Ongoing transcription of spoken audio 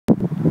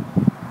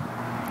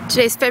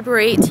Today's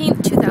February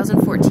 18th,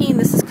 2014.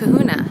 This is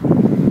Kahuna.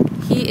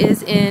 He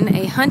is in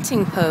a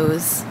hunting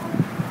pose.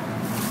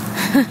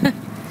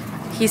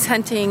 He's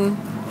hunting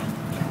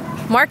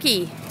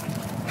Marky.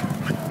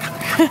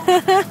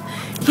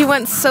 He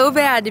wants so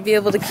bad to be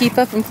able to keep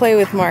up and play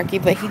with Marky,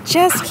 but he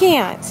just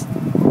can't.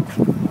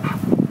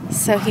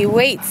 So he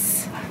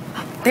waits.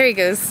 There he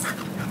goes.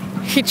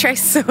 He tries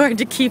so hard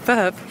to keep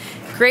up.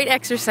 Great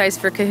exercise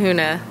for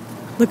Kahuna.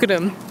 Look at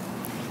him.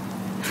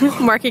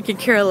 Marky could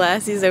care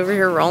less. He's over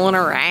here rolling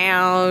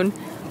around.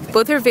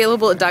 Both are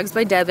available at Dogs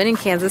by Debin in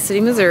Kansas City,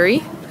 Missouri.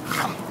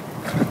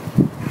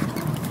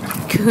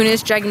 Kahuna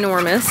is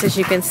ginormous, as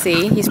you can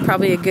see. He's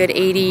probably a good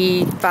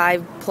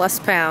 85 plus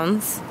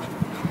pounds.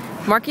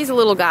 Marky's a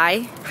little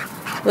guy,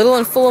 little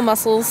and full of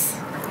muscles.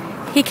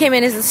 He came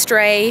in as a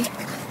stray.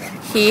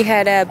 He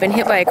had been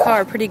hit by a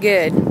car pretty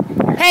good.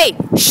 Hey!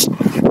 Shh!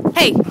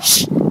 Hey!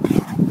 Shh!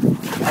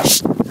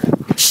 Shh!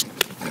 Shh!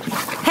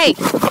 Hey!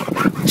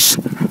 Shh!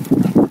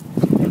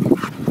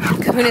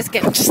 Kahuna's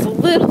getting just a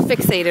little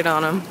fixated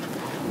on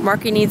him.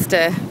 Marky needs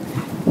to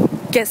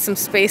get some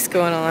space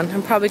going on.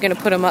 I'm probably going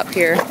to put him up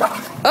here.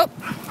 Oh!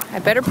 I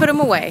better put him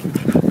away.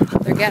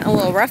 They're getting a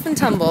little rough and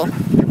tumble.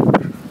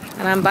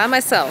 And I'm by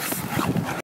myself.